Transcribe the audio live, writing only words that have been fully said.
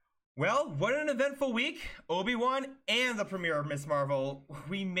Well, what an eventful week. Obi Wan and the premiere of Miss Marvel.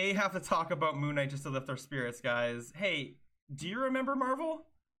 We may have to talk about Moon Knight just to lift our spirits, guys. Hey, do you remember Marvel?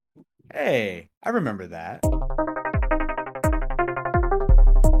 Hey, I remember that.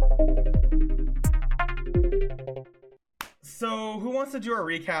 So, who wants to do a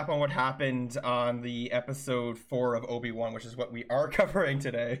recap on what happened on the episode 4 of Obi Wan, which is what we are covering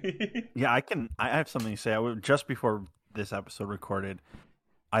today? Yeah, I have something to say. Just before this episode recorded,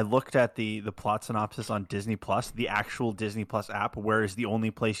 I looked at the plot synopsis on Disney Plus, the actual Disney Plus app, where is the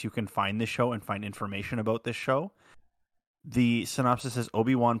only place you can find this show and find information about this show. The synopsis says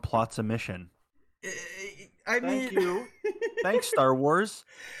Obi Wan plots a mission. Thank you. Thanks, Star Wars.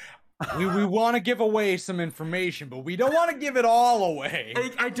 We want to give away some information, but we don't want to give it all away.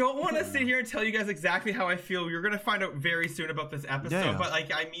 I don't want to sit here and tell you guys exactly how I feel. You're going to find out very soon about this episode. Yeah. But,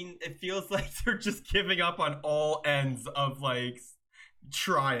 it feels like they're just giving up on all ends of,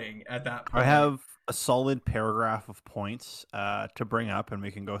 trying at that point. I have a solid paragraph of points to bring up, and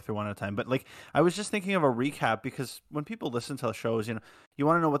we can go through one at a time. But, I was just thinking of a recap, because when people listen to shows, you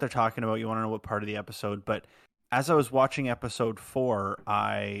want to know what they're talking about. You want to know what part of the episode. But as I was watching episode 4,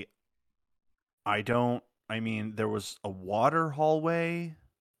 there was a water hallway,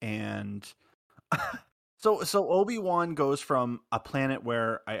 and so Obi-Wan goes from a planet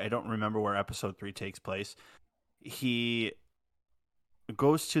where I don't remember where episode 3 takes place. He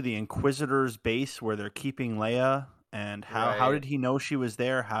goes to the Inquisitor's base where they're keeping Leia, and how did he know she was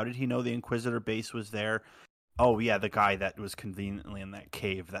there? How did he know the Inquisitor base was there? Oh yeah, the guy that was conveniently in that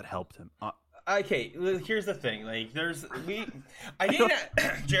cave that helped him. Okay, here's the thing.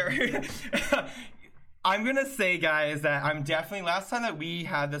 Jerry, I'm gonna say, guys, that I'm definitely, last time that we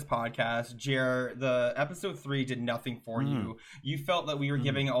had this podcast, Jer, the episode 3 did nothing for you. You felt that we were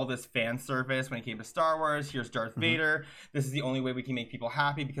giving all this fan service when it came to Star Wars. Here's Darth Vader. This is the only way we can make people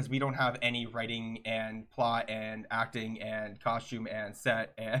happy, because we don't have any writing and plot and acting and costume and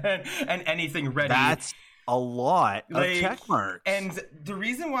set and anything ready. That's a lot of check marks. And the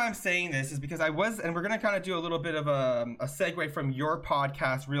reason why I'm saying this is because and we're going to kind of do a little bit of a segue from your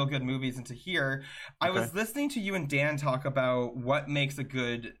podcast, Real Good Movies, into here. I was listening to you and Dan talk about what makes a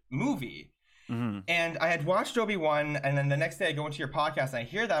good movie. And I had watched Obi-Wan, and then the next day I go into your podcast and I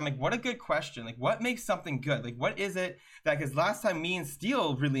hear that. I'm like, what a good question. What makes something good? What is it that, because last time me and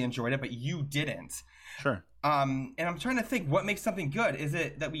Steele really enjoyed it, but you didn't. Sure. And I'm trying to think, what makes something good? Is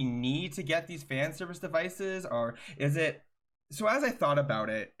it that we need to get these fan service devices, or is it? So as I thought about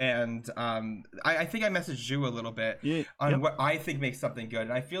it, and I think I messaged you a little bit on what I think makes something good,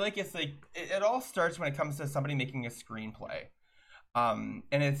 and I feel like it's it all starts when it comes to somebody making a screenplay. And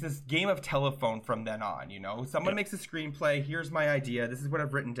it's this game of telephone from then on, someone makes a screenplay. Here's my idea. This is what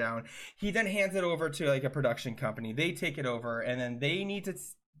I've written down. He then hands it over to a production company. They take it over, and then they need to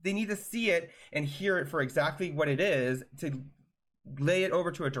see it and hear it for exactly what it is, to lay it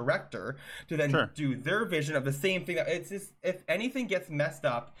over to a director to then do their vision of the same thing. It's just, if anything gets messed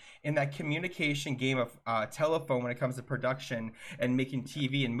up in that communication game of telephone when it comes to production and making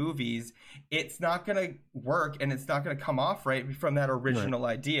TV and movies, it's not going to work, and it's not going to come off right from that original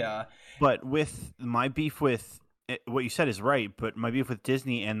idea. But with my beef with what you said is right, but my beef with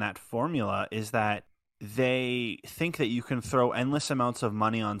Disney and that formula is that they think that you can throw endless amounts of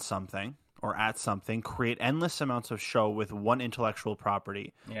money on something or at something, create endless amounts of show with one intellectual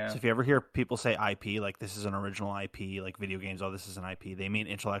property. Yeah. So if you ever hear people say IP, like this is an original IP, like video games, this is an IP, they mean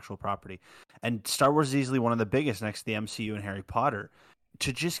intellectual property. And Star Wars is easily one of the biggest next to the MCU and Harry Potter.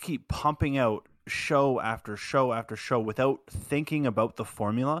 To just keep pumping out show after show after show without thinking about the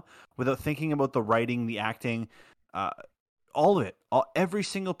formula, without thinking about the writing, the acting, all of it, every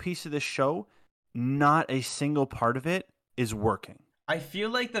single piece of this show, not a single part of it is working. I feel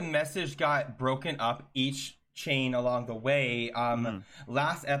like the message got broken up each chain along the way.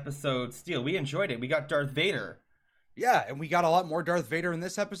 Last episode, Steele, we enjoyed it. We got Darth Vader. Yeah, and we got a lot more Darth Vader in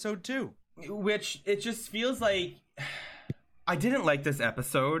this episode too. Which, it just feels like I didn't like this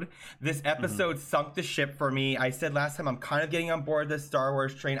episode. This episode sunk the ship for me. I said last time I'm kind of getting on board this Star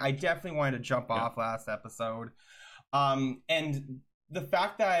Wars train. I definitely wanted to jump off last episode. And the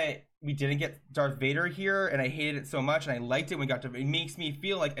fact that we didn't get Darth Vader here, and I hated it so much, and I liked it when we got to it, makes me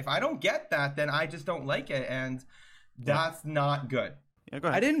feel like if I don't get that, then I just don't like it, and that's not good. Yeah, go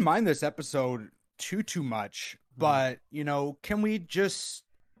ahead. I didn't mind this episode too much, but can we just,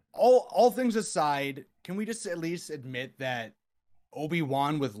 all things aside, can we just at least admit that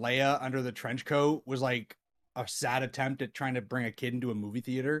Obi-Wan with Leia under the trench coat was like a sad attempt at trying to bring a kid into a movie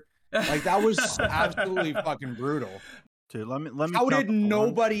theater? That was absolutely fucking brutal. Dude, let me How count did the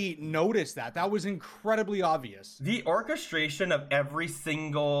nobody notice that? That was incredibly obvious. The orchestration of every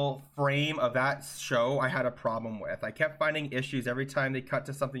single frame of that show, I had a problem with. I kept finding issues every time they cut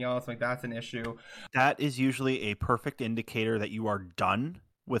to something else. Like, that's an issue. That is usually a perfect indicator that you are done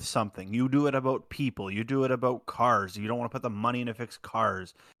with something. You do it about people. You do it about cars. You don't want to put the money in to fix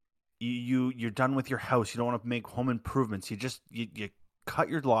cars. You're done with your house. You don't want to make home improvements. You cut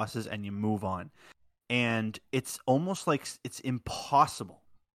your losses and you move on. And it's almost like it's impossible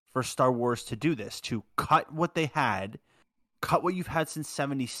for Star Wars to do this, to cut what they had, cut what you've had since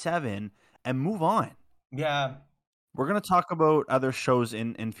 77, and move on. Yeah. We're going to talk about other shows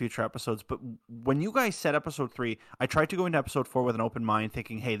in future episodes, but when you guys said episode 3, I tried to go into episode 4 with an open mind,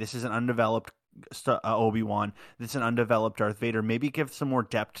 thinking, hey, this is an undeveloped Obi Wan, this is an undeveloped Darth Vader, maybe give some more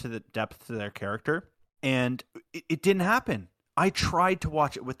depth to their character, and it didn't happen. I tried to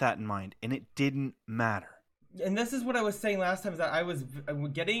watch it with that in mind, and it didn't matter. And this is what I was saying last time, is that I was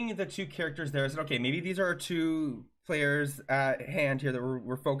getting the two characters there. I said, okay, maybe these are our two players at hand here that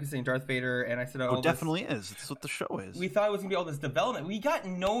we're focusing, Darth Vader, and I said, it definitely is. It's what the show is. We thought it was going to be all this development. We got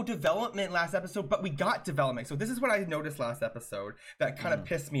no development last episode, but we got development. So this is what I noticed last episode that kind of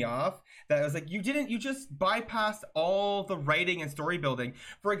pissed me off. That I was like, you just bypassed all the writing and story building.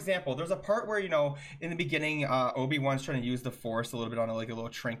 For example, there's a part where, in the beginning, Obi-Wan's trying to use the Force a little bit on like a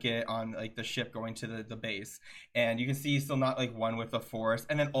little trinket on like the ship going to the base. And you can see he's still not like one with the Force.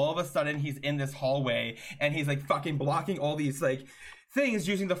 And then all of a sudden he's in this hallway and he's like fucking blocking all these like things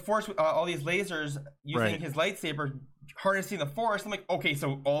using the Force, all these lasers, using his lightsaber, harnessing the Force. I'm like, okay,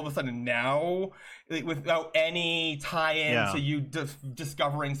 so all of a sudden now, like, without any tie-in to you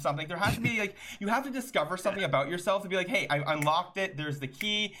discovering something, there has to be like, you have to discover something about yourself to be like, hey, I unlocked it, there's the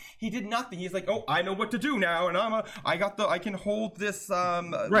key. He did nothing. He's like, oh, I know what to do now, and I can hold this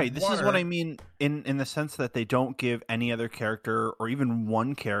right. This is what I mean in the sense that they don't give any other character or even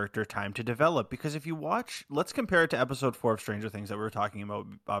one character time to develop. Because if you watch, let's compare it to episode 4 of Stranger Things that we were talking about.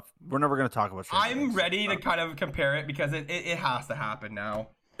 We're never going to talk about Stranger Things. I'm ready to kind of compare it because it has to happen now.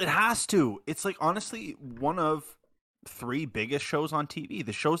 It has to. It's like, honestly, one of 3 biggest shows on TV,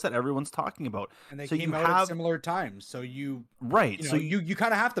 the shows that everyone's talking about. And they came out at similar times. So you kind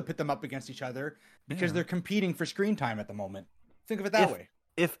of have to put them up against each other because they're competing for screen time at the moment. Think of it that way.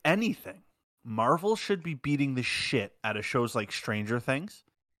 If anything, Marvel should be beating the shit out of shows like Stranger Things.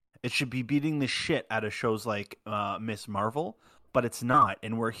 It should be beating the shit out of shows like Miss Marvel, but it's not.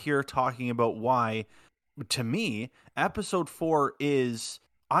 And we're here talking about why, to me, episode 4 is...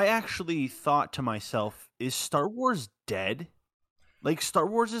 I actually thought to myself, is Star Wars dead? Like, Star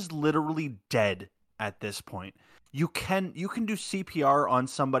Wars is literally dead at this point. You can do CPR on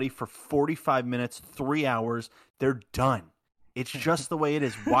somebody for 45 minutes, 3 hours. They're done. It's just the way it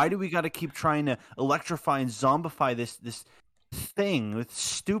is. Why do we got to keep trying to electrify and zombify this thing with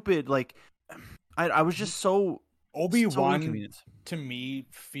stupid, like... I was just so... Obi-Wan, to me,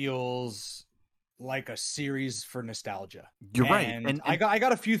 feels... like a series for nostalgia. You're right. And I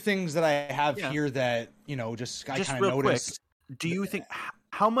got a few things that I have here that, just I kind of noticed. Quick, do you think,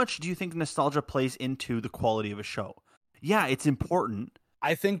 how much do you think nostalgia plays into the quality of a show? Yeah, it's important.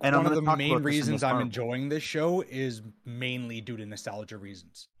 I think one of the main reasons I'm enjoying this show is mainly due to nostalgia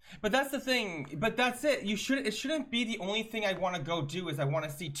reasons. But that's the thing. But that's it. It shouldn't be the only thing I want to go do is I want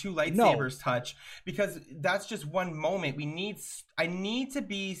to see 2 lightsabers touch, because that's just one moment. I need to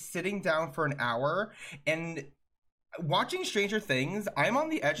be sitting down for an hour and watching Stranger Things. I'm on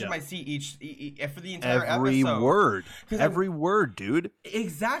the edge of my seat for the entire episode. Every word, dude.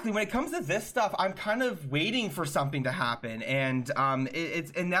 Exactly. When it comes to this stuff, I'm kind of waiting for something to happen, and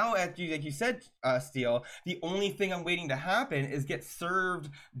and now, like you said, Steele, the only thing I'm waiting to happen is get served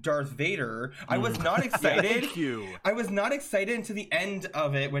Darth Vader. I was not excited. Thank you. I was not excited until the end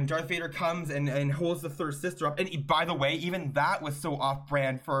of it when Darth Vader comes and holds the third sister up. And by the way, even that was so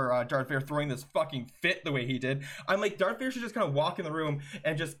off-brand for Darth Vader throwing this fucking fit the way he did. I'm like, Darth Vader should just kind of walk in the room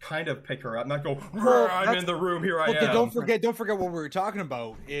and just kind of pick her up, not go, I'm in the room, here I am. Don't forget what we were talking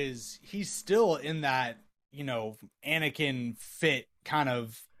about is he's still in that, Anakin fit kind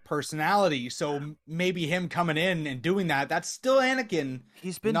of personality. So maybe him coming in and doing that's still Anakin.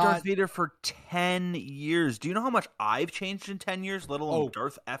 He's been Darth Vader for 10 years. Do you know how much I've changed in 10 years, let alone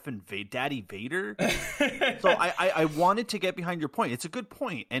Darth effing Daddy Vader? So I wanted to get behind your point. It's a good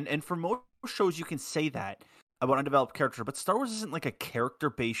point. And for most shows, you can say that about undeveloped character, but Star Wars isn't like a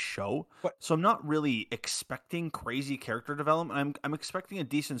character-based show, so I'm not really expecting crazy character development. I'm expecting a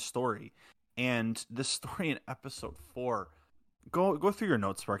decent story, and the story in episode 4. Go through your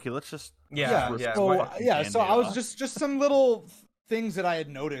notes, Sparky. Let's just So I was just some little things that I had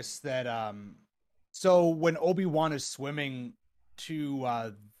noticed that So when Obi Wan is swimming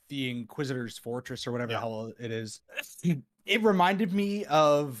to the Inquisitor's fortress or whatever the hell it is, it reminded me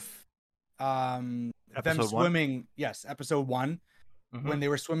of them swimming. 1? Yes, episode 1 when they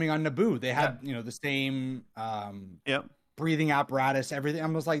were swimming on Naboo. They had the same breathing apparatus, everything. I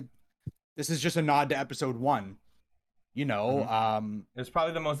was like, this is just a nod to episode 1. It was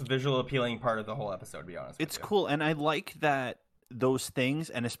probably the most visual appealing part of the whole episode, to be honest. It's cool, and I like that those things,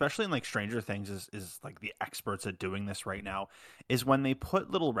 and especially in like Stranger Things is like the experts at doing this right now, is when they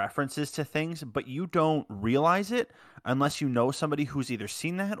put little references to things, but you don't realize it unless you know somebody who's either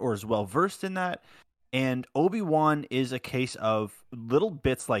seen that or is well versed in that. And Obi-Wan is a case of little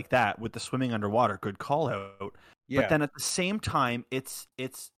bits like that with the swimming underwater. Good call out. Yeah. But then at the same time, it's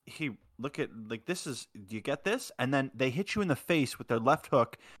look at, like, this is, do you get this? And then they hit you in the face with their left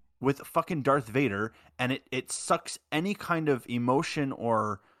hook with fucking Darth Vader, and it sucks any kind of emotion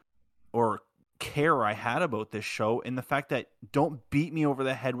or care I had about this show in the fact that don't beat me over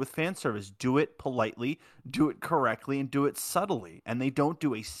the head with fan service. Do it politely, do it correctly, and do it subtly. And they don't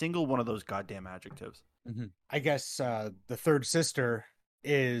do a single one of those goddamn adjectives. Mm-hmm. I guess the third sister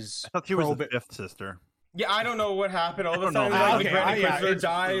is... I thought she was the fifth sister. Yeah, I don't know what happened. All of a sudden, the Grand Inquisitor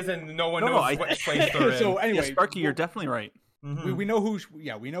dies, and no one knows what place they're in. So anyway, Sparky, you're definitely right. Mm-hmm. We know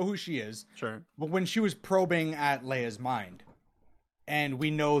who she is. Sure. But when she was probing at Leia's mind, and we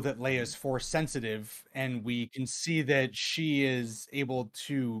know that Leia's Force sensitive, and we can see that she is able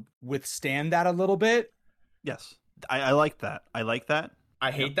to withstand that a little bit. Yes, I like that. I like that.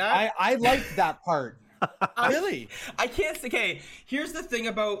 I hate that. I liked that part. Really? I can't. Okay, here's the thing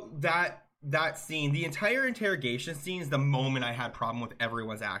about that scene. The entire interrogation scene is the moment I had problem with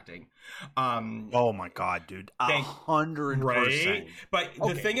everyone's acting. Oh my god, dude, 100%. Right? But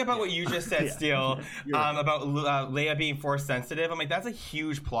the thing about what you just said, Steele, about Leia being force sensitive, I'm like, that's a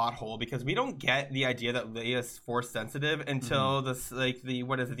huge plot hole, because we don't get the idea that Leia's force sensitive until the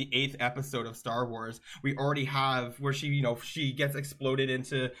 8th episode of Star Wars. We already have where she gets exploded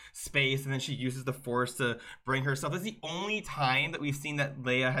into space, and then she uses the force to bring herself. That's the only time that we've seen that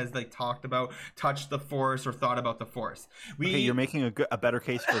Leia has touked about, touched the force, or thought about the force. You're making a better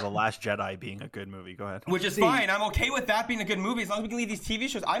case for The Last Jedi being a good movie. Go ahead. Which is fine. I'm okay with that being a good movie as long as we can leave these TV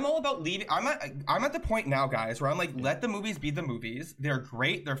shows. I'm all about leaving. I'm at the point now, guys, where I'm like, let the movies be the movies. They're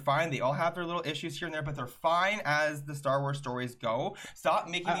great. They're fine. They all have their little issues here and there, but they're fine as the Star Wars stories go. Stop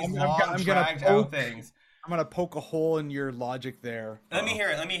making these dragged out things. I'm gonna poke a hole in your logic there. Let me hear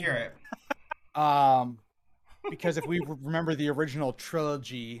it. Because if we remember the original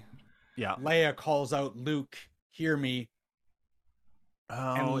trilogy, Leia calls out Luke, "Hear me."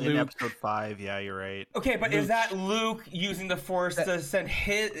 Oh, in episode 5, yeah, you're right. Okay, but is that Luke using the Force to send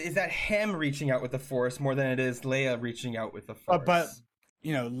is that him reaching out with the Force more than it is Leia reaching out with the Force? But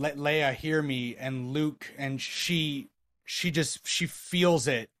Leia, hear me, and Luke, and she feels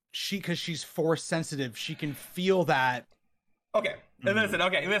it. Because she's Force sensitive, she can feel that. Okay. Listen.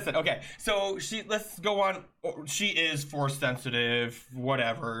 Okay. So let's go on. She is Force sensitive,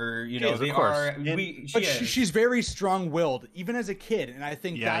 whatever. She's very strong-willed, even as a kid, and I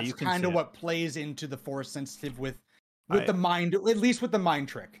think that's kind of what plays into the Force sensitive with the mind, at least with the mind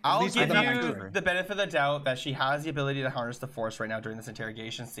trick. I'll give you the benefit of the doubt that she has the ability to harness the Force right now during this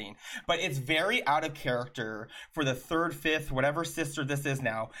interrogation scene. But it's very out of character for the third, fifth, whatever sister this is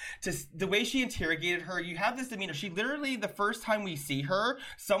now. The way she interrogated her, you have this demeanor. She literally, the first time we see her,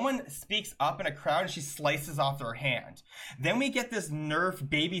 someone speaks up in a crowd and she slices off their hand. Then we get this Nerf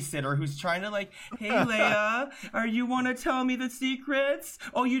babysitter who's trying to hey Leia, you want to tell me the secrets?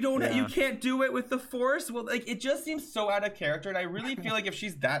 Oh, you can't do it with the Force? Well, it just seems so out of character, and I really feel like if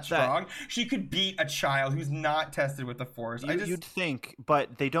she's that strong, she could beat a child who's not tested with the Force. You'd think,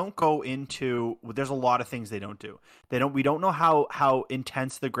 but they don't go into. There's a lot of things they don't do. We don't know how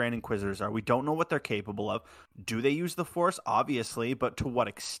intense the Grand Inquisitors are. We don't know what they're capable of. Do they use the Force? Obviously, but to what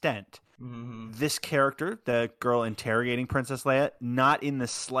extent? Mm-hmm. This character, the girl interrogating Princess Leia, not in the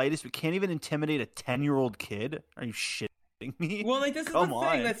slightest. We can't even intimidate a 10-year-old kid. Are you shitting me? Well, this is the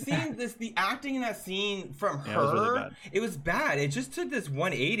thing. That scene, the acting in that scene from her, it was bad. It just took this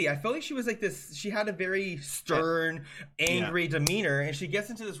 180. I felt like she was this. She had a very stern, angry demeanor, and she gets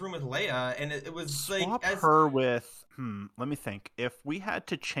into this room with Leia, and it was Swap her with. Let me think. If we had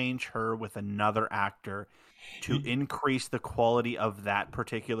to change her with another actor to increase the quality of that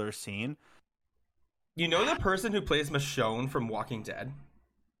particular scene, the person who plays Michonne from Walking Dead.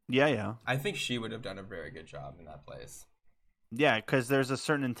 Yeah. I think she would have done a very good job in that place. Yeah, because there's a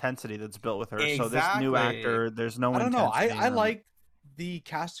certain intensity that's built with her. Exactly. So this new actor, there's no intensity. I don't know. I like the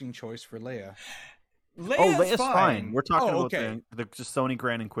casting choice for Leia. Leia's fine. We're talking about okay. the Sony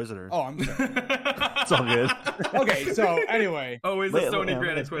Grand Inquisitors. Oh, I'm sorry. It's all good. Okay, so anyway. Always a Sony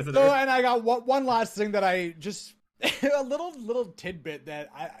Grand Inquisitor. So, and I got one last thing that I just a little tidbit that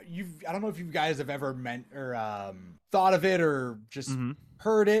I don't know if you guys have ever meant or thought of it or just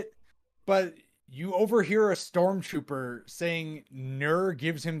heard it, but you overhear a stormtrooper saying Nur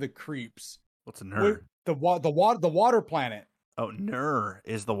gives him the creeps. What's a Nur? The water planet. Oh, Nur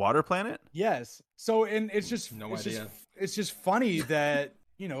is the water planet? Yes. So, and it's just idea. It's just funny that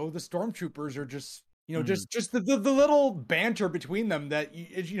the stormtroopers are just just the little banter between them that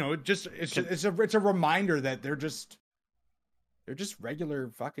it's a reminder that they're just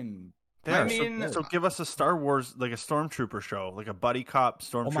regular fucking. Yeah, so give us a Star Wars, like a stormtrooper show, like a buddy cop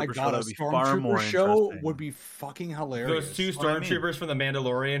stormtrooper show. That would be far more show would be fucking hilarious. Those two stormtroopers from The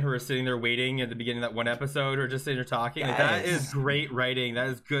Mandalorian who are sitting there waiting at the beginning of that one episode, or just sitting there talking. Like, that is great writing. That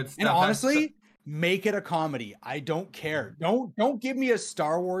is good stuff. And honestly, make it a comedy. I don't care. Don't give me a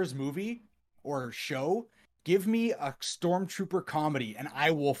Star Wars movie or show. Give me a stormtrooper comedy, and I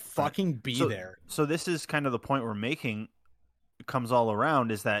will fucking be there. So this is kind of the point we're making. Comes all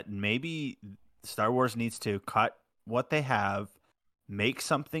around is that maybe Star Wars needs to cut what they have, make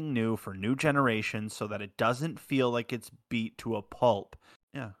something new for new generations so that it doesn't feel like it's beat to a pulp.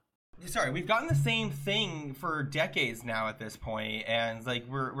 Yeah. Sorry, we've gotten the same thing for decades now at this point, and like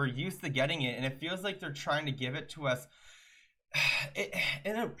we're used to getting it, and it feels like they're trying to give it to us. I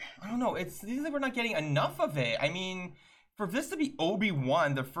don't know. It seems like we're not getting enough of it. I mean, for this to be Obi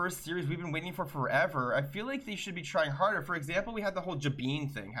Wan, the first series we've been waiting for forever, I feel like they should be trying harder. For example, we had the whole Jabin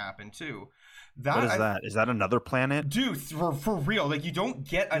thing happen too. What is that? Is that another planet? Dude, for real. Like, you don't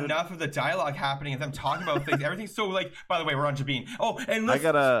get enough of the dialogue happening and them talking about things. Everything's so like. By the way, we're on Jabin. Oh, and I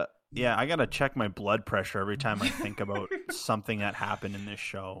gotta check my blood pressure every time I think about something that happened in this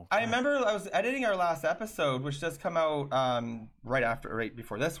show. I remember I was editing our last episode, which does come out right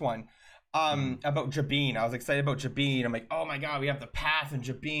before this one. About Jabin. I was excited about Jabin. I'm like, oh my god, we have the path in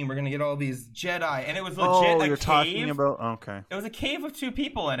Jabin. We're gonna get all these Jedi, and it was legit a cave. Talking about okay. It was a cave with two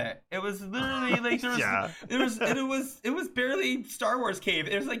people in it. It was literally like it was barely Star Wars cave.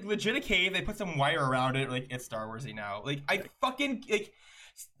 It was like legit a cave. They put some wire around it. Like, it's Star Warsy now. Like, I fucking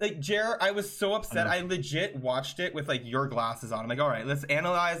like Jer. I was so upset. I legit watched it with like your glasses on. I'm like, all right, let's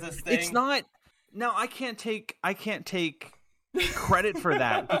analyze this thing. It's not. No, I can't take credit for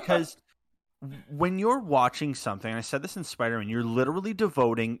that because. When you're watching something, I said this in Spider-Man, you're literally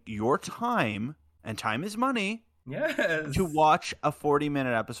devoting your time, and time is money, to watch a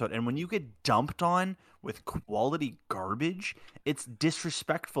 40-minute episode. And when you get dumped on with quality garbage, it's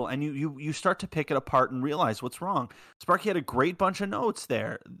disrespectful. And you start to pick it apart and realize what's wrong. Sparky had a great bunch of notes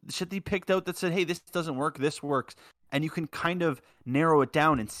there. Shit that he picked out that said, hey, this doesn't work, this works. And you can kind of narrow it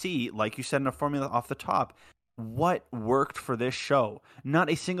down and see, like you said in a formula off the top, what worked for this show.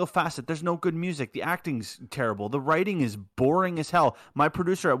 Not a single facet. There's no good music. The acting's terrible. The writing is boring as hell. My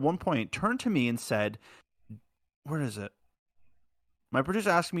producer at one point turned to me and said, where is it? My producer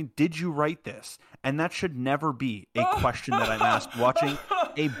asked me, did you write this? And that should never be a question that I'm asked watching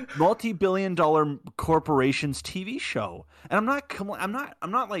a multi-billion-dollar corporation's TV show. And I'm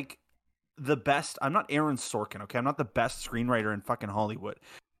not like the best. I'm not Aaron Sorkin, okay? I'm not the best screenwriter in fucking Hollywood.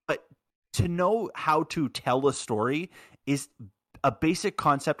 But to know how to tell a story is a basic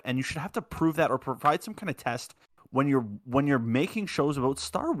concept, and you should have to prove that or provide some kind of test when you're making shows about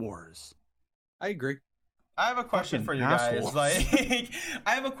Star Wars. I agree. I have a question for you guys. Like,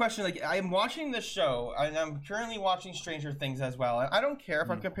 I have a question. Like, I'm watching this show, and I'm currently watching Stranger Things as well. And I don't care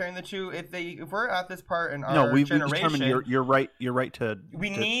if I'm comparing the two. If we're at this part in our generation, determined you're right. You're right to. We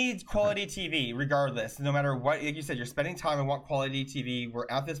need quality TV, regardless. No matter what, like you said, you're spending time and want quality TV. We're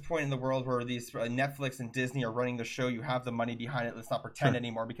at this point in the world where these Netflix and Disney are running the show. You have the money behind it. Let's not pretend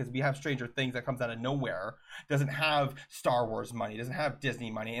anymore, because we have Stranger Things that comes out of nowhere, doesn't have Star Wars money, doesn't have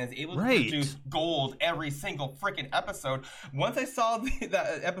Disney money, and is able to produce gold every single freaking episode. Once I saw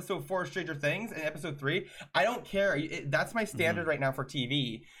that episode 4 of Stranger Things and episode 3, I don't care. That's my standard right now for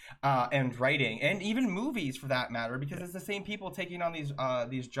TV and writing, and even movies for that matter, because it's the same people taking on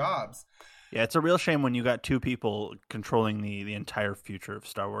these jobs. Yeah, it's a real shame when you got two people controlling the entire future of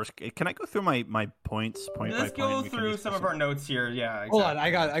Star Wars. Can I go through my points? Let's go through some of our notes here. Yeah, exactly. Hold on,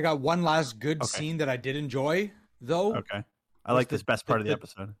 I got one last good scene that I did enjoy, though. Okay, I like this best part of the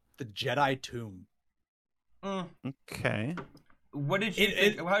episode. The Jedi tomb. Okay. What did you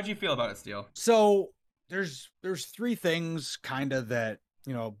think? How did you feel about it, Steele? So there's 3 things kind of that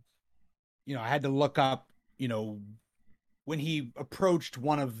I had to look up. When he approached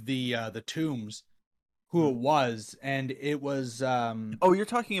one of the tombs, who it was, and it was Oh, you're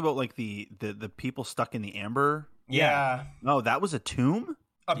talking about like the people stuck in the amber? Yeah. No, that was a tomb?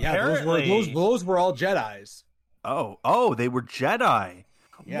 Apparently. those were all Jedis. Oh, they were Jedi.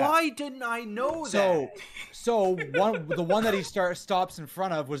 Yeah. Why didn't I know So that? the one that he stops in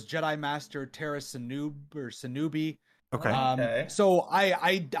front of was Jedi Master Terra Sanubi. Okay. Okay. So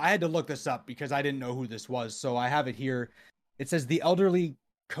I had to look this up because I didn't know who this was. So I have it here. It says the elderly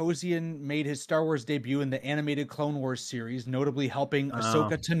Kosian made his Star Wars debut in the animated Clone Wars series, notably helping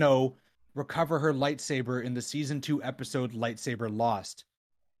Ahsoka Tano recover her lightsaber in the season 2 episode Lightsaber Lost.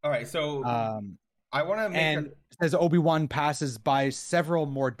 All right, so I want to make and it says Obi Wan passes by several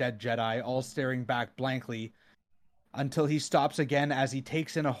more dead Jedi, all staring back blankly, until he stops again as he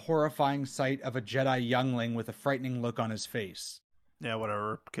takes in a horrifying sight of a Jedi youngling with a frightening look on his face. Yeah,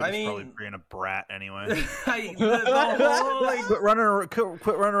 whatever. Kid's probably being a brat anyway. quit Quit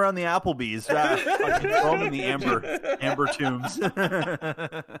running around the Applebee's. Throw them in the amber tombs.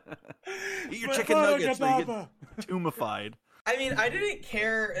 Eat your chicken nuggets so you get tombfied. I mean, I didn't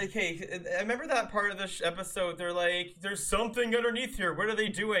care. Okay, I remember that part of the episode. They're like, "There's something underneath here. What are they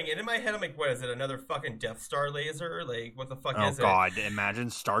doing?" And in my head, I'm like, "What is it? Another fucking Death Star laser? Like, what the fuck is it?" Oh God! Imagine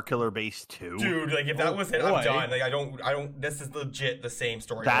Starkiller Base 2, dude. Like, if that was it, I'm done. Like, I don't. This is legit the same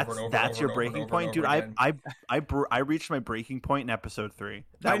story over and over. That's your breaking point, dude. I reached my breaking point in episode 3.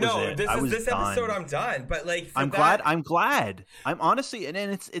 I know. This episode, I'm done. But like, I'm glad. I'm honestly, and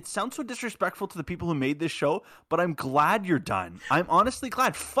it sounds so disrespectful to the people who made this show, but I'm glad you're done. I'm honestly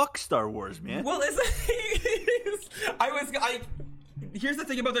glad. Fuck Star Wars, man. Well, here's the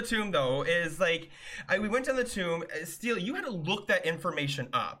thing about the tomb, though, is like, we went down the tomb. Steele, you had to look that information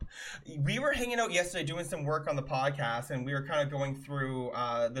up. We were hanging out yesterday doing some work on the podcast, and we were kind of going through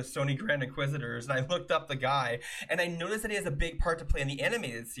the Sony Grand Inquisitors, and I looked up the guy, and I noticed that he has a big part to play in the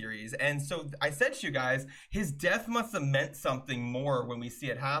animated series. And so I said to you guys, his death must have meant something more when we see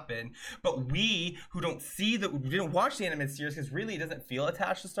it happen. But we, who we didn't watch the animated series, because really it doesn't feel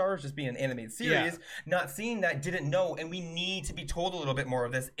attached to Star Wars, just being an animated series, not seeing that, didn't know, and we need to be told a little bit more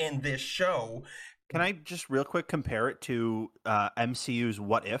of this in this show. Can I just real quick compare it to MCU's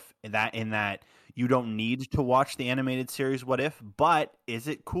What If, in that you don't need to watch the animated series What If, but is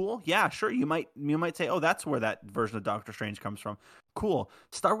it cool? Yeah, sure. You might say, oh, that's where that version of Doctor Strange comes from. Cool.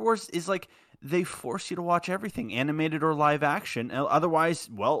 Star Wars is like, they force you to watch everything, animated or live action. Otherwise,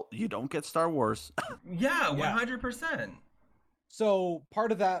 well, you don't get Star Wars. Yeah, 100%. So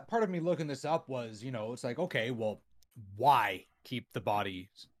part of me looking this up was, it's like, okay, well, why keep the bodies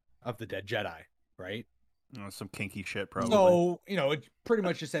of the dead Jedi, right? Some kinky shit, probably. So, it pretty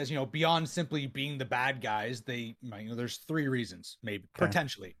much just says, beyond simply being the bad guys, there's 3 reasons, maybe,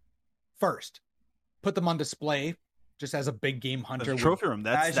 potentially. First, put them on display just as a big game hunter. Trophy room.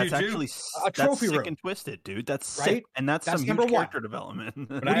 That's actually a trophy sick room and twisted, dude. That's right? sick. And that's some huge character development.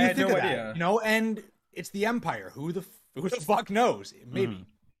 But what do you think of that? And it's the Empire. Who the fuck knows? Maybe.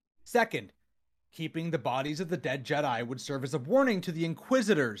 Second, keeping the bodies of the dead Jedi would serve as a warning to the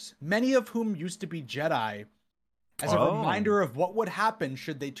Inquisitors, many of whom used to be Jedi, as a reminder of what would happen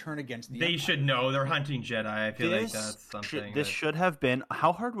should they turn against the Empire. They should know they're hunting Jedi. I feel like that's something. This should have been.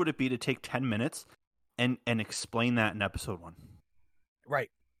 How hard would it be to take 10 minutes and explain that in episode 1? Right.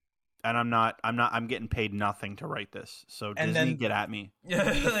 And I'm getting paid nothing to write this. So Disney, then, get at me.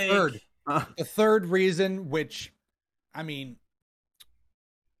 The third reason, which, I mean,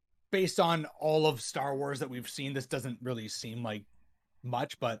 based on all of Star Wars that we've seen, this doesn't really seem like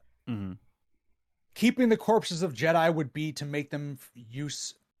much, but keeping the corpses of Jedi would be to make them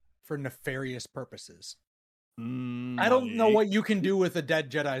use for nefarious purposes. I don't know what you can do with a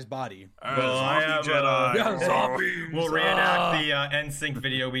dead Jedi's body. Well, I have Jedi. Zombies. We'll reenact the NSYNC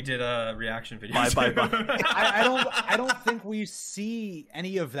video. We did a reaction video. Bye. I don't think we see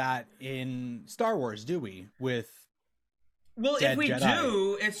any of that in Star Wars, do we? Well, if we Jedi.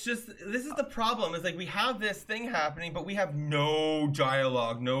 do, it's just, this is the problem, is like, we have this thing happening, but we have no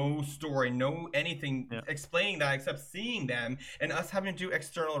dialogue, no story, no anything explaining that except seeing them and us having to do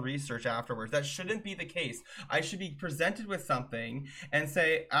external research afterwards. That shouldn't be the case. I should be presented with something and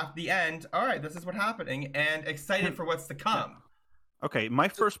say at the end, all right, this is what's happening, and excited for what's to come. Okay, my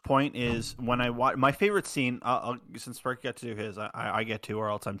first point is when I watch my favorite scene. Since Sparky got to do his, I get to, or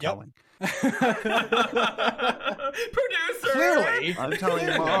else I'm telling. Producer, clearly, I'm telling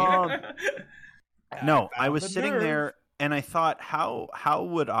you, Mom. No, I was sitting there and I thought, how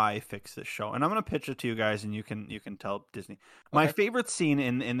would I fix this show? And I'm gonna pitch it to you guys, and you can tell Disney. My favorite scene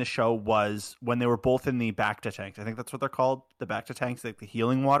in the show was when they were both in the Bacta tanks. I think that's what they're called, the Bacta tanks, like the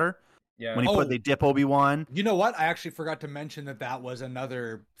healing water. Yeah. When they dip Obi-Wan. You know what? I actually forgot to mention that was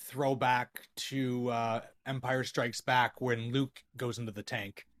another throwback to Empire Strikes Back when Luke goes into the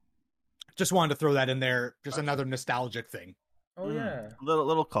tank. Just wanted to throw that in there. Just another nostalgic thing. Oh yeah.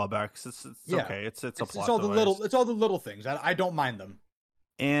 Little callbacks. It's Yeah. okay. It's a plot It's all device. it's all the little things. I don't mind them.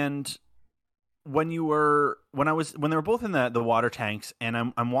 And when they were both in the water tanks, and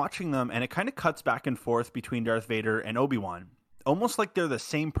I'm watching them, and it kind of cuts back and forth between Darth Vader and Obi-Wan, almost like they're the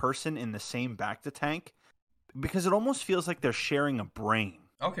same person in the same bacta tank, because it almost feels like they're sharing a brain.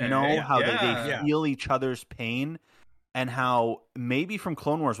 Okay. You know how Yeah. they feel each other's pain, and how maybe from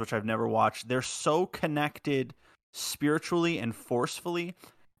Clone Wars, which I've never watched, they're so connected spiritually and forcefully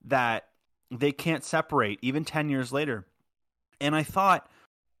that they can't separate even 10 years later. And I thought,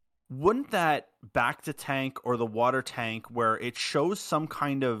 wouldn't that bacta tank or the water tank where it shows some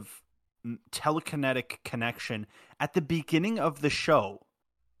kind of telekinetic connection at the beginning of the show,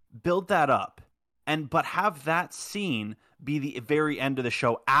 build that up, but have that scene be the very end of the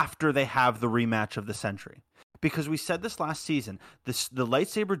show after they have the rematch of the century? Because we said this last season, the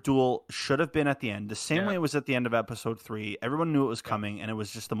lightsaber duel should have been at the end, the same way it was at the end of episode 3. Everyone knew it was coming, and it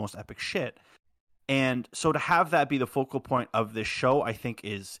was just the most epic shit. And so to have that be the focal point of this show, I think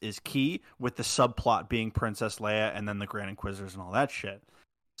is key, with the subplot being Princess Leia and then the Grand Inquisitors and all that shit.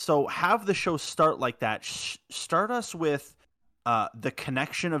 So have the show start like that. Start us with the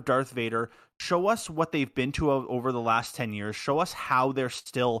connection of Darth Vader. Show us what they've been to over the last 10 years. Show us how they're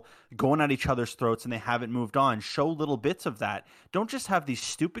still going at each other's throats and they haven't moved on. Show little bits of that. Don't just have these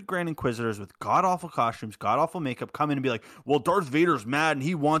stupid Grand Inquisitors with god-awful costumes, god-awful makeup come in and be like, well, Darth Vader's mad and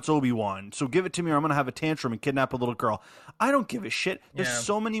he wants Obi-Wan, so give it to me or I'm going to have a tantrum and kidnap a little girl. I don't give a shit. There's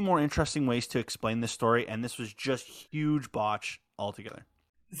so many more interesting ways to explain this story, and this was just huge botch altogether.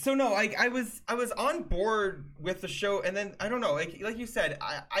 So no, I was on board with the show, and then I don't know, like you said,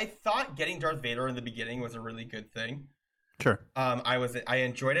 I thought getting Darth Vader in the beginning was a really good thing. Sure. I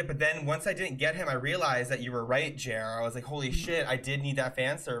enjoyed it, but then once I didn't get him, I realized that you were right, JR. I was like, holy shit, I did need that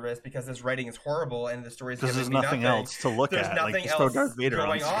fan service because this writing is horrible and the story's giving me nothing. There's nothing else to look There's at. nothing else else Darth Vader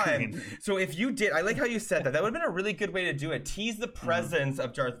going on. So if you did, I like how you said that. That would have been a really good way to do it. Tease the presence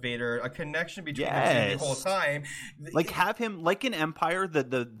of Darth Vader, a connection between the two the whole time. Like have him, like in Empire,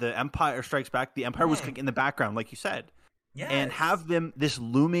 the Empire Strikes Back, the Empire was in the background, like you said. Yes. And have them, this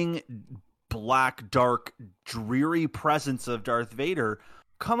looming black, dark, dreary presence of Darth Vader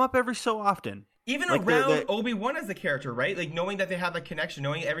come up every so often. Even like around Obi-Wan as a character, right? Like knowing that they have that connection,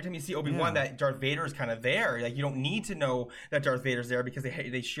 knowing every time you see Obi-Wan that Darth Vader is kind of there. Like you don't need to know that Darth Vader's there because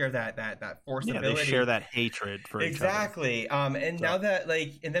they share that force ability. They share that hatred for each other. Exactly. Now that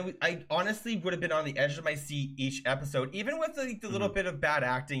I honestly would have been on the edge of my seat each episode, even with the little bit of bad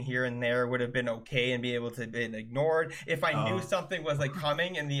acting here and there would have been okay and be able to be ignored if I knew something was like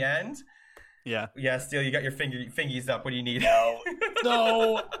coming in the end. Yeah, Steele, you got your fingies up. What do you need? No.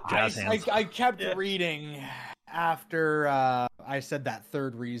 So I kept reading after I said that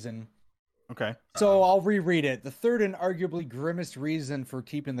third reason. Okay. So I'll reread it. The third and arguably grimmest reason for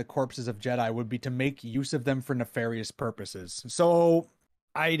keeping the corpses of Jedi would be to make use of them for nefarious purposes. So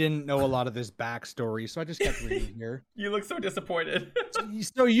I didn't know a lot of this backstory, so I just kept reading here. You look so disappointed.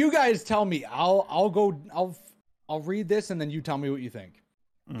 So you guys tell me. I'll read this and then you tell me what you think.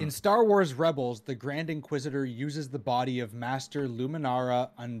 In Star Wars Rebels, the Grand Inquisitor uses the body of Master Luminara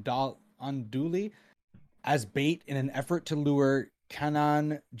Unduli as bait in an effort to lure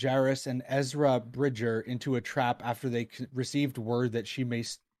Kanan Jarrus and Ezra Bridger into a trap after they received word that she may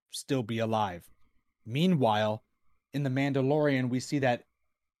still be alive. Meanwhile, in The Mandalorian, we see that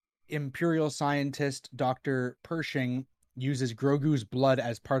Imperial scientist Dr. Pershing uses Grogu's blood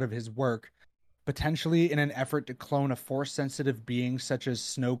as part of his work, potentially in an effort to clone a Force-sensitive being such as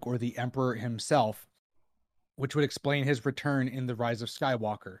Snoke or the Emperor himself, which would explain his return in The Rise of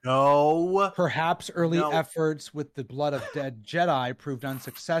Skywalker. No. Perhaps early efforts with the blood of dead Jedi proved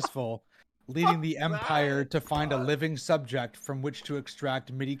unsuccessful, leading the Empire to find a living subject from which to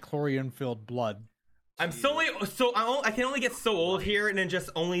extract midi-chlorian-filled blood. I can only get so old here and then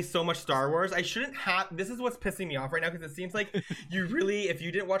just only so much Star Wars. I shouldn't have. This is what's pissing me off right now because it seems like you really, if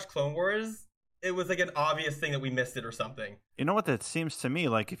you didn't watch Clone Wars, it was like an obvious thing that we missed it or something. You know what that seems to me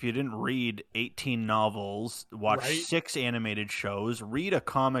like? If you didn't read 18 novels, watch 6 animated shows, read a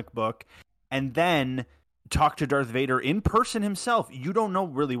comic book, and then talk to Darth Vader in person himself, you don't know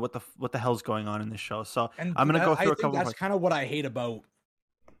really what the hell's going on in this show. So I'm going to go through a couple. That's kind of what I hate about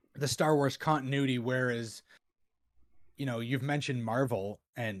the Star Wars continuity. Whereas, you've mentioned Marvel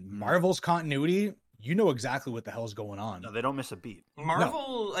and Marvel's continuity. you know exactly what the hell's going on. No, they don't miss a beat.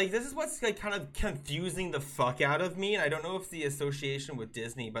 Marvel, like, this is what's like kind of confusing the fuck out of me, and I don't know if it's the association with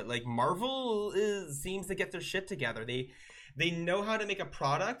Disney, but like Marvel seems to get their shit together. They know how to make a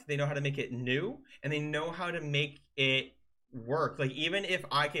product, they know how to make it new, and they know how to make it work. Like, even if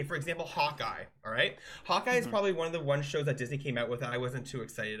for example, Hawkeye, all right? Hawkeye is probably one of the one shows that Disney came out with that I wasn't too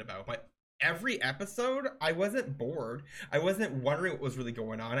excited about, but every episode, I wasn't bored. I wasn't wondering what was really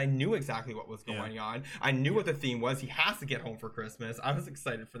going on. I knew exactly what was going on. I knew what the theme was. He has to get home for Christmas. I was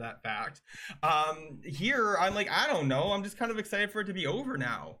excited for that fact. Here, I'm like, I don't know. I'm just kind of excited for it to be over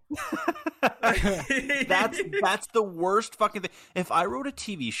now. That's the worst fucking thing. If I wrote a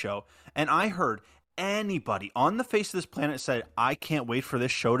TV show and I heard anybody on the face of this planet said, I can't wait for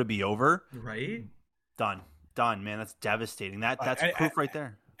this show to be over. Right? Done, man. That's devastating. That's proof right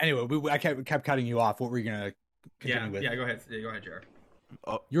there. Anyway, I kept cutting you off. What were you gonna continue with? Yeah, go ahead, Jared.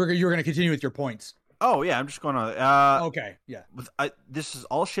 Oh, you were gonna continue with your points. Oh yeah, I'm just going on. Okay, yeah. This is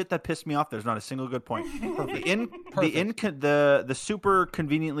all shit that pissed me off. There's not a single good point. The super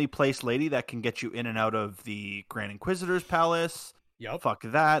conveniently placed lady that can get you in and out of the Grand Inquisitor's palace. Yep. Fuck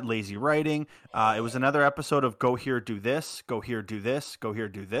that. Lazy writing. It was another episode of go here, do this. Go here, do this. Go here,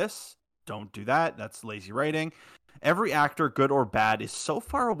 do this. Don't do that. That's lazy writing. Every actor, good or bad, is so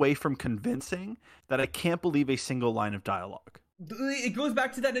far away from convincing that I can't believe a single line of dialogue. It goes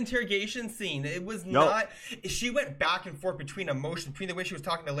back to that interrogation scene. It was not. She went back and forth between emotion, between the way she was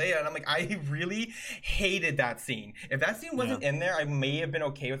talking to Leia, and I'm like, I really hated that scene. If that scene wasn't in there, I may have been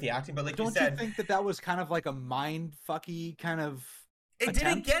okay with the acting. But like don't you said, you think that was kind of like a mind fucky kind of? It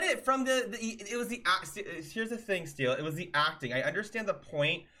didn't get it from it was the act. Here's the thing, Steele. It was the acting. I understand the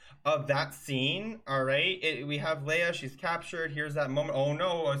point of that scene, all right? We have Leia, she's captured, here's that moment, oh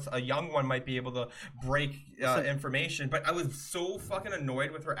no, a young one might be able to break information, but I was so fucking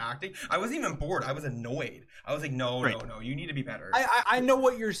annoyed with her acting. I wasn't even bored, I was annoyed. I was like, no, you need to be better. I know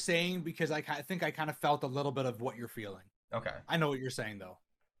what you're saying, because I think I kind of felt a little bit of what you're feeling. Okay. I know what you're saying, though.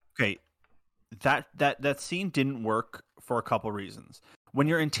 Okay, that scene didn't work for a couple reasons. When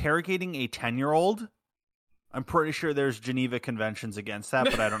you're interrogating a 10-year-old, I'm pretty sure there's Geneva Conventions against that,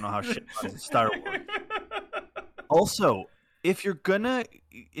 but I don't know how shit runs in Star Wars. Also, if you're gonna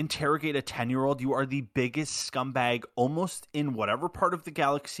interrogate a 10-year-old, you are the biggest scumbag almost in whatever part of the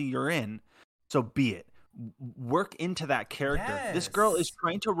galaxy you're in. So be it. Work into that character. Yes. This girl is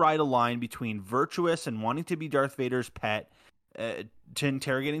trying to ride a line between virtuous and wanting to be Darth Vader's pet to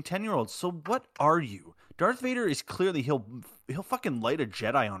interrogating 10-year-olds. So what are you? Darth Vader is clearly, he'll fucking light a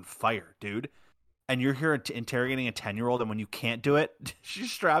Jedi on fire, dude. And you're here interrogating a 10-year-old, and when you can't do it, she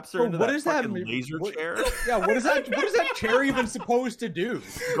straps her into that fucking laser chair. Yeah, what is that chair even supposed to do?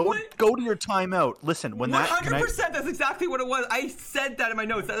 Go to your timeout. Listen, when 100%, that's exactly what it was. I said that in my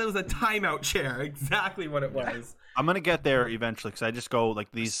notes, that it was a timeout chair. Exactly what it was. I'm going to get there eventually, because I just go, like,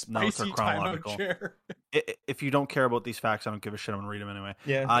 these notes are chronological. If you don't care about these facts, I don't give a shit. I'm going to read them anyway.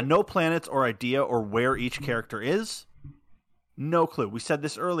 Yeah. No planets or idea or where each character is. No clue. We said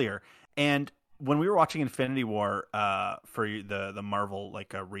this earlier. And when we were watching Infinity War for the Marvel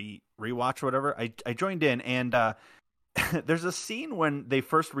like a rewatch or whatever, I joined in, and there's a scene when they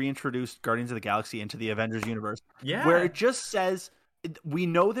first reintroduced Guardians of the Galaxy into the Avengers universe, where it just says we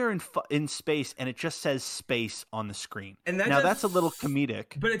know they're in space, and it just says space on the screen. And that's a little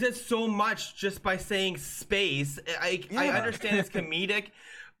comedic, but it does so much just by saying space. I understand it's comedic.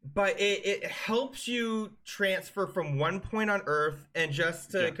 But it helps you transfer from one point on Earth and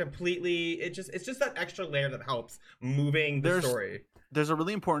just to completely it's just that extra layer that helps moving the story. There's a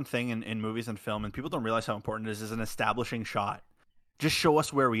really important thing in movies and film, and people don't realize how important it is an establishing shot. Just show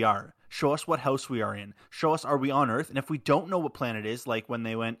us where we are. Show us what house we are in. Show us, are we on Earth? And if we don't know what planet it is, like when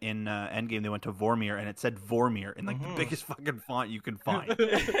they went in Endgame, they went to Vormir, and it said Vormir in like the biggest fucking font you can find.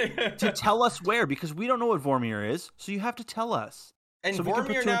 To tell us where, because we don't know what Vormir is, so you have to tell us. And so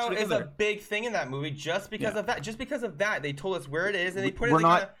Vormir now is a big thing in that movie just because of that. Just because of that, they told us where it is, and they put it.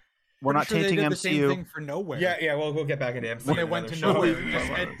 We're not tainting MCU. The same thing for Nowhere. Yeah. We'll get back into MCU. When they went to Nowhere, they just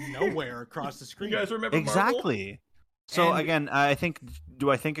said Nowhere across the screen. You guys remember exactly? Marvel? So again, I think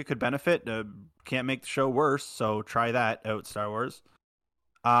it could benefit? Can't make the show worse, so try that out, Star Wars.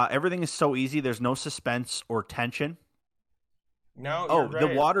 Everything is so easy. There's no suspense or tension. No. Right.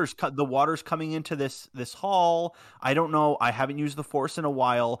 The water's coming into this hall. I don't know. I haven't used the Force in a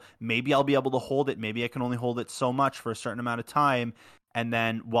while. Maybe I'll be able to hold it. Maybe I can only hold it so much for a certain amount of time. and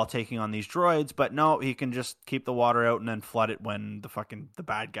then while taking on these droids, but no, he can just keep the water out and then flood it when the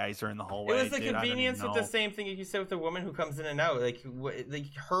bad guys are in the hallway. It was the convenience with the same thing you said with the woman who comes in and out. Like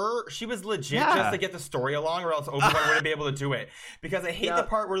she was legit just to get the story along, or else Obi-Wan wouldn't be able to do it. Because I hate the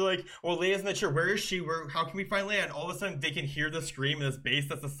part where like, well, Leia's in the chair. Where is she? How can we find Leia? And all of a sudden they can hear the scream in this base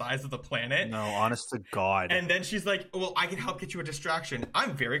that's the size of the planet. No, honest to God. And then she's like, well, I can help get you a distraction.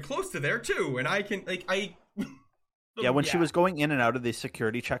 I'm very close to there too, and I can when she was going in and out of the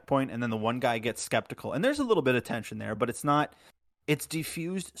security checkpoint, and then the one guy gets skeptical, and there's a little bit of tension there, but it's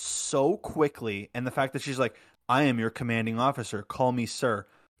diffused so quickly, and the fact that she's like, I am your commanding officer, call me sir.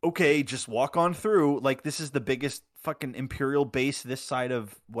 Okay, just walk on through. Like, this is the biggest fucking Imperial base this side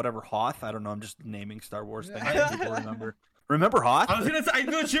of whatever Hoth. I don't know, I'm just naming Star Wars things that people remember. Remember Hoth? I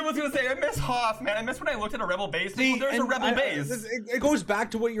legit was gonna say, I miss Hoth, man. I miss when I looked at a rebel base. There's a rebel base. It goes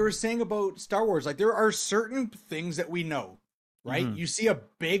back to what you were saying about Star Wars. Like, there are certain things that we know, right? You see a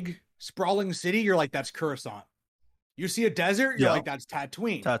big sprawling city, you're like, that's Coruscant. You see a desert, you're like, that's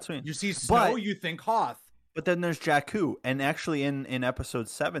Tatooine. You see snow, you think Hoth. But then there's Jakku, and actually in episode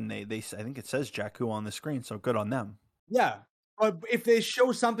 7, they I think it says Jakku on the screen, so good on them. Yeah, but if they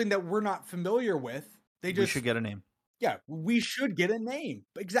show something that we're not familiar with, we should get a name. Yeah, we should get a name.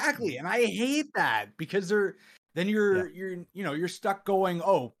 Exactly. And I hate that because you're stuck going,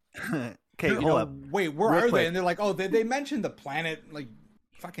 oh, okay, hold up. Wait, where are they? And they're like, oh, they mentioned the planet like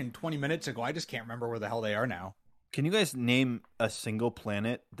fucking 20 minutes ago. I just can't remember where the hell they are now. Can you guys name a single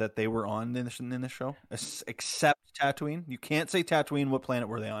planet that they were on in the show? Except Tatooine? You can't say Tatooine. What planet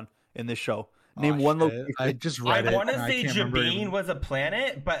were they on in this show? Name one location. I just read it. I want to say Jabin was a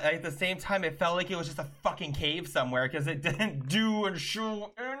planet, but at the same time, it felt like it was just a fucking cave somewhere because it didn't do and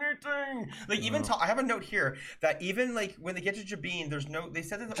show anything. Like even I have a note here that even like when they get to Jabin, there's no. They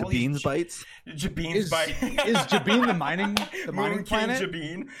said that Jabin's bites. Jabin's bites. Is Jabin the mining planet?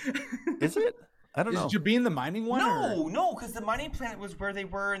 Jabin. Is it? I don't know. Is Jabin the mining one? No, because the mining planet was where they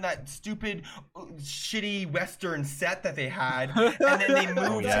were in that stupid, shitty Western set that they had, and then they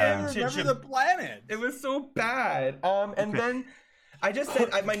moved him to Remember the planet. It was so bad. And then I just said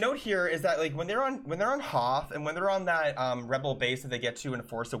my note here is that like when they're on Hoth and when they're on that rebel base that they get to in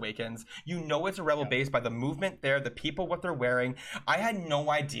Force Awakens, you know it's a rebel base by the movement there, the people, what they're wearing. I had no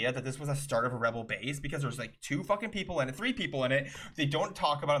idea that this was a start of a rebel base because there's like 2 fucking people in it, 3 people in it. They don't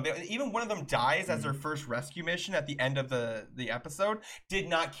talk about them. Even one of them dies as their first rescue mission at the end of the episode. Did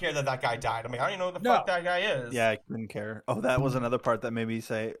not care that guy died. I'm like, I don't even know who the fuck that guy is. Yeah, I couldn't care. Oh, that was another part that made me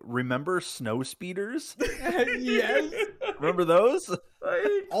say, remember snow speeders? Yes. Remember those?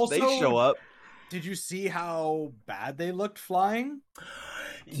 Also, they show up. Did you see how bad they looked flying?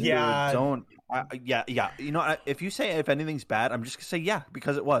 Yeah. Yeah. You know, if you say if anything's bad, I'm just gonna say yeah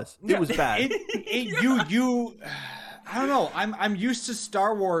because it was. It was bad. You. I don't know. I'm used to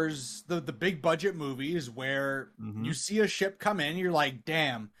Star Wars, the big budget movies where you see a ship come in, you're like,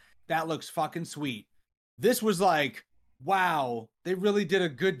 damn, that looks fucking sweet. This was like, wow, they really did a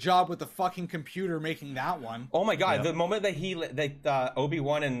good job with the fucking computer making that one. Oh my god, the moment that Obi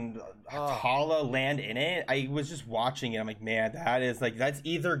Wan and Tala land in it, I was just watching it. I'm like, man, that's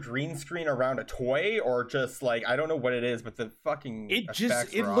either green screen around a toy or just like, I don't know what it is, but the fucking it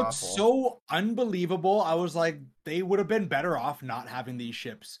looked so unbelievable. I was like, they would have been better off not having these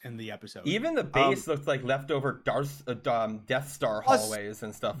ships in the episode. Even the base looked like leftover Death Star hallways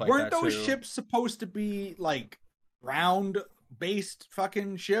and stuff like that. Weren't those ships supposed to be like round-based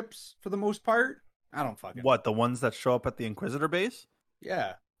fucking ships for the most part? I don't fucking... What, the ones that show up at the Inquisitor base?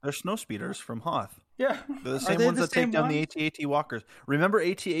 Yeah. They're snow speeders from Hoth. Yeah. They're the same ones that take down the AT-AT walkers. Remember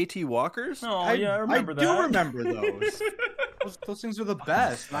AT-AT walkers? Oh, yeah, I remember that. I do remember those. those things are the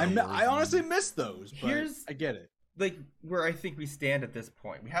best. I honestly miss those, but I get it. Like, where I think we stand at this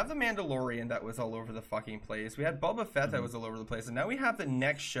point. We have the Mandalorian that was all over the fucking place. We had Boba Fett that was all over the place. And now we have the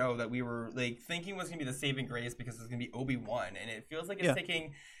next show that we were, like, thinking was going to be the saving grace because it's going to be Obi Wan. And it feels like it's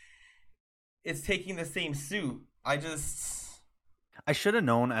taking the same suit. I should have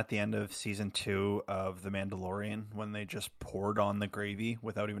known at the end of season 2 of The Mandalorian when they just poured on the gravy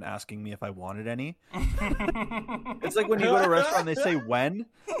without even asking me if I wanted any. It's like when you go to a restaurant and they say when,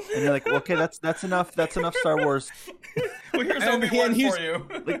 and you're like, okay, that's enough Star Wars. Well, here's Obi-Wan for you.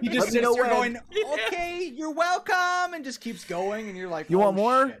 Like, he just sits there going, okay, you're welcome, and just keeps going, and you're like, you want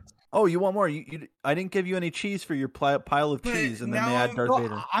more? Shit. Oh, you want more? I didn't give you any cheese for your pile of cheese, and then they add Darth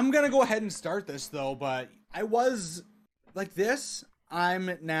Vader. I'm gonna go ahead and start this though, but I was like this.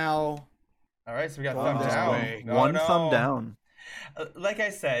 I'm now. All right, so we got thumb down. One thumb down. Like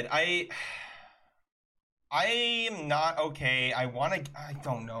I said, I am not okay. I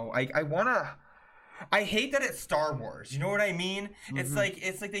don't know. I want to. I hate that it's Star Wars. You know what I mean? It's like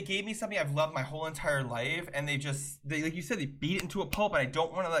they gave me something I've loved my whole entire life, and they like you said, they beat it into a pulp, and I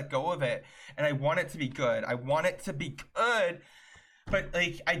don't want to let go of it, and I want it to be good. But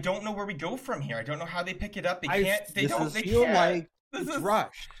like I don't know where we go from here. I don't know how they pick it up. I feel like it's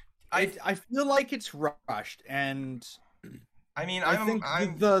rushed. I feel like it's rushed, and I mean, I think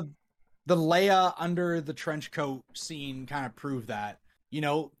the Leia under the trench coat scene kind of proved that. You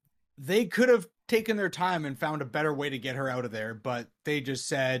know, they could have taken their time and found a better way to get her out of there, but they just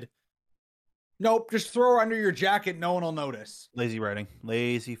said, nope, just throw her under your jacket, no one will notice. Lazy writing.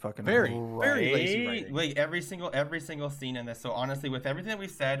 Lazy fucking very writing. lazy writing. Like every single scene in this. So honestly, with everything that we've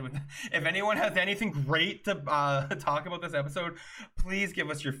said, if anyone has anything great to talk about this episode, please give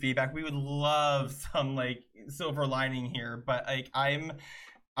us your feedback. We would love some like silver lining here, but like I'm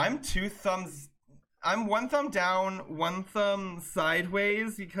one thumb down, one thumb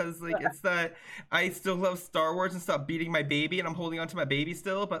sideways, because like it's that I still love Star Wars and stop beating my baby, and I'm holding on to my baby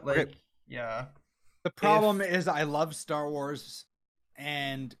still, but like yeah. The problem is I love Star Wars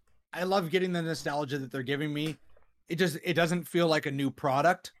and I love getting the nostalgia that they're giving me. It doesn't feel like a new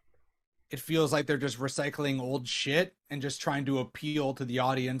product. It feels like they're just recycling old shit and just trying to appeal to the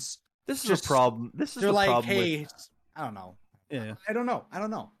audience. This is a problem. They're like, hey, I don't know. Yeah. I don't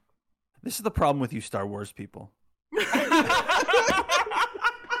know. This is the problem with you Star Wars people.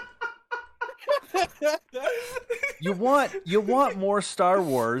 You want more Star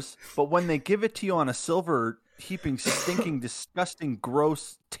Wars, but when they give it to you on a silver heaping, stinking, disgusting,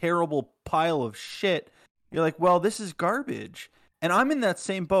 gross, terrible pile of shit, you're like, well, this is garbage. And I'm in that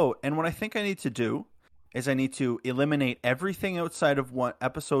same boat. And what I think I need to do is I need to eliminate everything outside of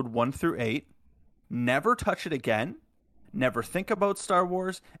episode 1 through 8, never touch it again, never think about Star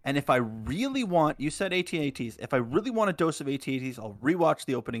Wars, and if I really want, you said AT-ATs, if I really want a dose of AT-ATs, I'll rewatch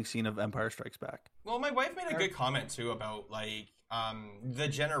the opening scene of Empire Strikes Back. Well, my wife made a good comment too about like the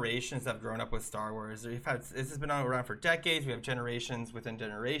generations that have grown up with Star Wars. This has been around for decades. We have generations within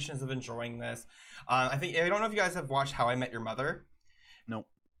generations of enjoying this. I don't know if you guys have watched How I Met Your Mother. No.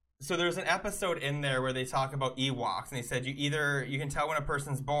 So there's an episode in there where they talk about Ewoks, and they said you can tell when a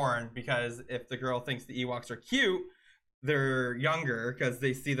person's born because if the girl thinks the Ewoks are cute, they're younger because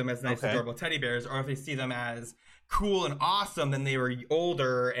they see them as nice, adorable teddy bears, or if they see them as cool and awesome, then they were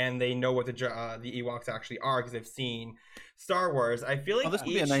older and they know what the Ewoks actually are because they've seen Star Wars. I feel like this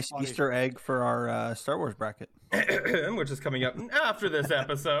would be a nice Easter egg for our Star Wars bracket, which is coming up after this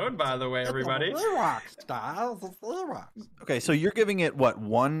episode, by the way, everybody. Okay, so you're giving it what,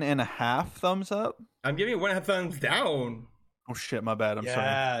 1.5 thumbs up? I'm giving it 1.5 thumbs down. Oh shit, my bad. I'm sorry.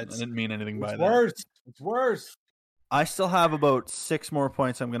 I didn't mean anything by that. It's worse. I still have about 6 more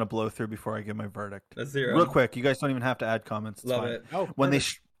points I'm going to blow through before I give my verdict. That's 0. Real quick, you guys don't even have to add comments. It's Love fine. it. Oh, when they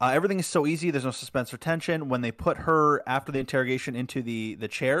everything is so easy, there's no suspense or tension. When they put her after the interrogation into the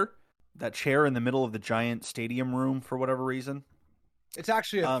chair, that chair in the middle of the giant stadium room for whatever reason. It's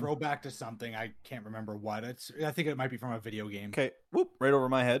actually a throwback to something. I can't remember what. I think it might be from a video game. Okay, whoop, right over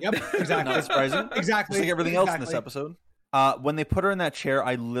my head. Yep, exactly. Not surprising. Exactly. Just like everything else in this episode. When they put her in that chair,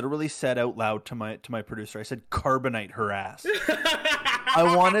 I literally said out loud to my producer, I said, "Carbonite her ass."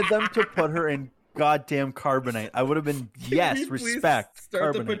 I wanted them to put her in goddamn carbonite. I would have been, yes, respect.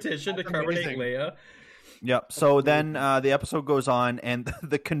 Start carbonite. The petition to carbonate Leia. Yep. So then the episode goes on, and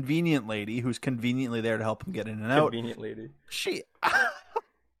the convenient lady, who's conveniently there to help him get in and out. Convenient lady.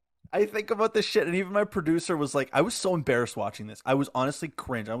 I think about this shit, and even my producer was like, I was so embarrassed watching this. I was honestly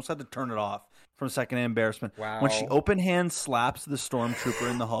cringe. I almost had to turn it off from secondhand embarrassment. Wow. When she open hand slaps the stormtrooper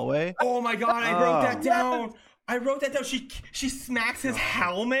in the hallway. Oh my god, I wrote that down. She smacks his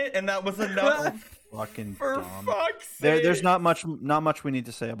helmet, and that was enough. Fucking for dumb. fuck's sake. There's not much we need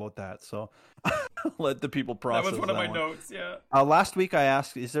to say about that. So let the people process. That was one of my notes. Yeah. Last week I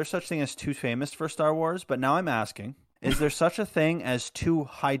asked, is there such thing as too famous for Star Wars? But now I'm asking, is there such a thing as too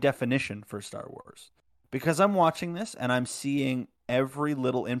high definition for Star Wars? Because I'm watching this and I'm seeing every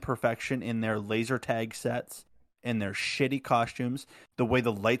little imperfection in their laser tag sets, in their shitty costumes, the way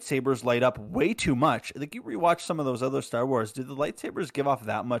the lightsabers light up way too much. Like, you rewatch some of those other Star Wars, did the lightsabers give off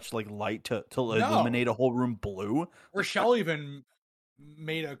that much like light to illuminate a whole room blue? Rochelle even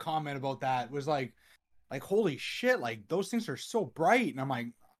made a comment about that. It was like holy shit, like those things are so bright, and I'm like,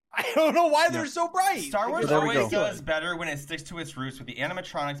 I don't know why they're so bright. Star Wars always does better when it sticks to its roots with the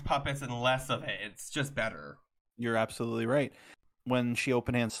animatronics, puppets, and less of it. It's just better. You're absolutely right. When she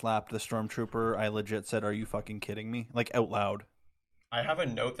open hand slapped the stormtrooper, I legit said, "Are you fucking kidding me?" Like, out loud. I have a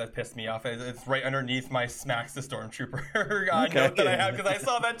note that pissed me off. It's right underneath my smacks the stormtrooper Okay. note that I have, because I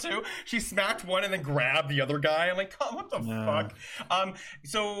saw that too. She smacked one and then grabbed the other guy. I'm like, God, what the fuck?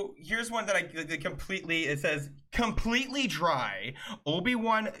 So here's one that I completely, it says, completely dry.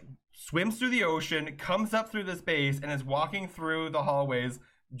 Obi-Wan swims through the ocean, comes up through this base, and is walking through the hallways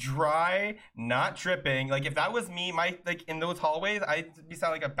dry, not dripping. Like, if that was me, in those hallways, I'd be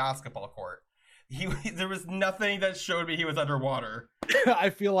sounding like a basketball court. There was nothing that showed me he was underwater. I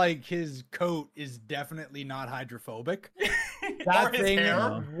feel like his coat is definitely not hydrophobic. That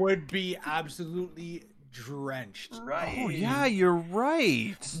thing would be absolutely drenched. Right. Oh yeah, you're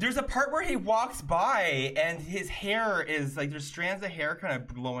right. There's a part where he walks by and his hair is like, there's strands of hair kind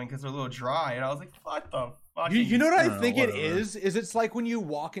of blowing because they're a little dry, and I was like, what the fuck? You know what I think it is it's like when you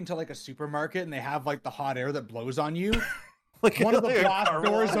walk into like a supermarket and they have like the hot air that blows on you. Like one of the blast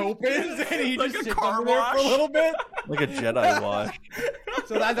doors opens and he like just a sits car over there wash for a little bit. Like a Jedi wash.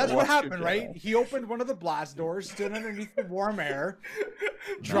 So that's what happened, right? He opened one of the blast doors, stood underneath the warm air,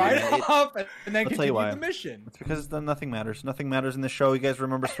 dried off, and then continued the mission. It's because nothing matters. Nothing matters in the show. You guys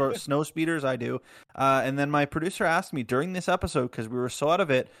remember snow speeders? I do. And then my producer asked me during this episode, because we were so out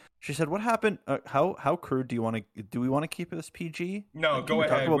of it, she said, "What happened? How crude do we want to keep this PG? No, go ahead.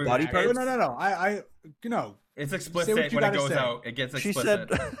 Talk about body parts? No. I it's explicit when it goes out. It gets explicit."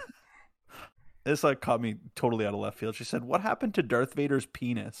 She said, this caught me totally out of left field. She said, "What happened to Darth Vader's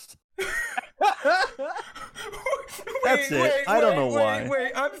penis?" That's it. I don't know why.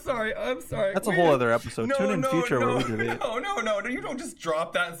 Wait, I'm sorry. That's a whole other episode. Tune in future where we debate. No, you don't just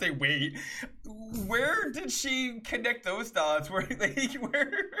drop that and say, wait. Where did she connect those dots? Where did they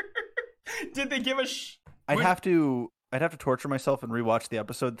give a I'd have to torture myself and rewatch the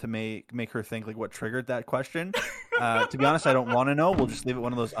episode to make her think like what triggered that question. To be honest, I don't want to know. We'll just leave it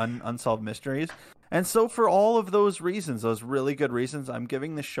one of those unsolved mysteries. And so for all of those reasons, those really good reasons, I'm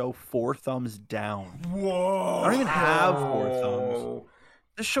giving the show 4 thumbs down. Whoa. I don't even have 4 thumbs.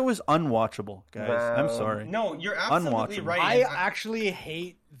 This show is unwatchable, guys. Wow. I'm sorry. No, you're absolutely right. I actually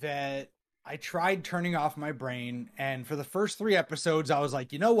hate that I tried turning off my brain, and for the first 3 episodes, I was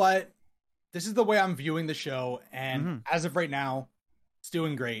like, you know what? This is the way I'm viewing the show, and as of right now, it's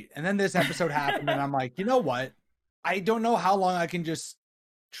doing great. And then this episode happened, and I'm like, you know what? I don't know how long I can just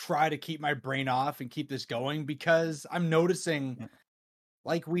try to keep my brain off and keep this going, because I'm noticing,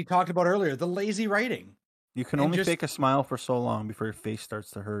 like we talked about earlier, the lazy writing. You can only fake a smile for so long before your face starts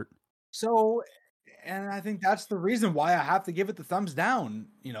to hurt. So, and I think that's the reason why I have to give it the thumbs down,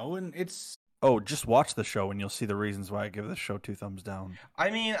 and it's... Oh, just watch the show and you'll see the reasons why I give this show 2 thumbs down. I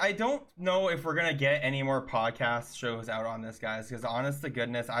mean, I don't know if we're going to get any more podcast shows out on this, guys, because honest to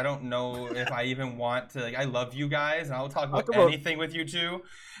goodness, I don't know if I even want to. I love you guys, and I'll talk about anything with you two.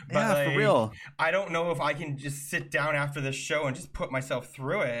 But for real. I don't know if I can just sit down after this show and just put myself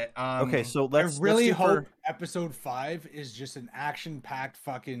through it. Okay, so I really hope episode 5 is just an action-packed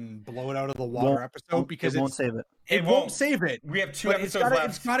fucking blow it out of the water episode, because it won't save it. It won't save it. We have 2 episodes left.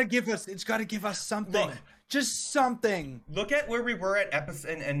 It's got to give us something. Look, just something. Look at where we were at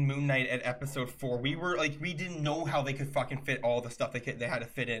and Moon Knight at episode 4. We were like, we didn't know how they could fucking fit all the stuff they had to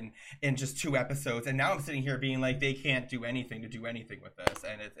fit in just 2 episodes. And now I'm sitting here being like, they can't do anything with this.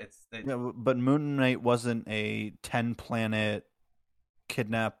 And but Moon Knight wasn't a 10-planet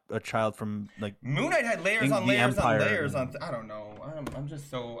kidnap a child from like Moon Knight had layers on layers on layers on. I don't know. I'm just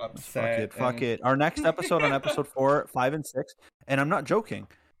so upset. Fuck it. Our next episode on episode 4, 5, and 6, and I'm not joking.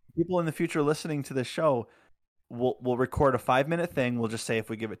 People in the future listening to this show, we'll record a 5-minute thing. We'll just say if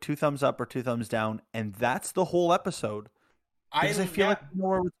we give it 2 thumbs up or 2 thumbs down, and that's the whole episode. Because I feel like we know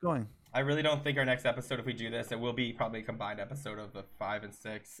where it's going. I really don't think our next episode, if we do this, it will be probably a combined episode of the 5 and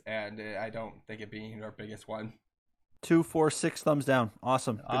 6, and I don't think it being our biggest one. 2, 4, 6 thumbs down.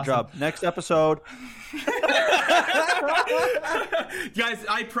 Awesome. Good job. Next episode. Guys,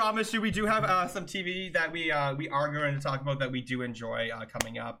 I promise you, we do have some TV that we are going to talk about that we do enjoy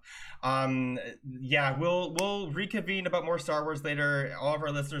coming up. We'll reconvene about more Star Wars later. All of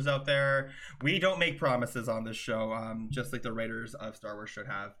our listeners out there, we don't make promises on this show, just like the writers of Star Wars should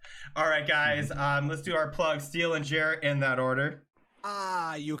have. All right, guys, let's do our plugs. Steele and Jarrett in that order.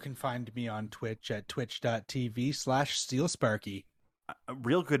 You can find me on Twitch at twitch.tv/SteelSparky.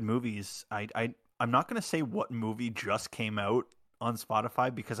 Real good movies. I'm not going to say what movie just came out on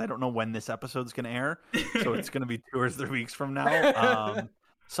Spotify because I don't know when this episode's going to air. So it's going to be 2 or 3 weeks from now.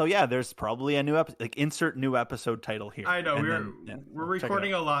 So yeah, there's probably a new episode. Like insert new episode title here. I know we're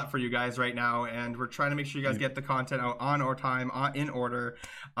recording a lot for you guys right now, and we're trying to make sure you guys get the content out on our time, in order.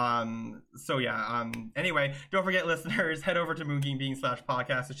 So yeah. Anyway, don't forget, listeners, head over to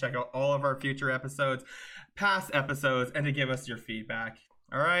moongeekbeing.com/podcast to check out all of our future episodes, past episodes, and to give us your feedback.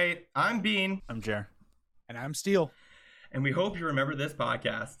 All right, I'm Bean. I'm Jer. And I'm Steel. And we hope you remember this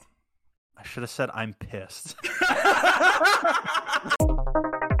podcast. I should have said I'm pissed.